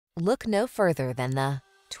Look no further than the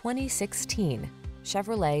 2016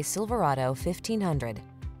 Chevrolet Silverado 1500.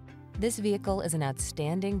 This vehicle is an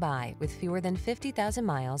outstanding buy with fewer than 50,000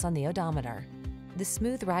 miles on the odometer. The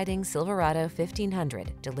smooth-riding Silverado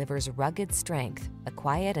 1500 delivers rugged strength, a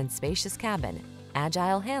quiet and spacious cabin,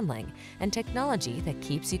 agile handling, and technology that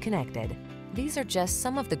keeps you connected. These are just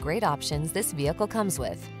some of the great options this vehicle comes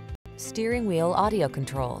with: steering wheel audio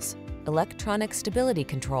controls, electronic stability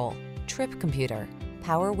control, trip computer,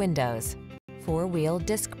 power windows, four-wheel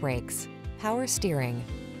disc brakes, power steering.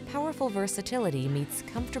 Powerful versatility meets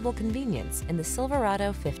comfortable convenience in the Silverado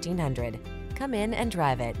 1500. Come in and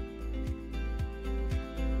drive it.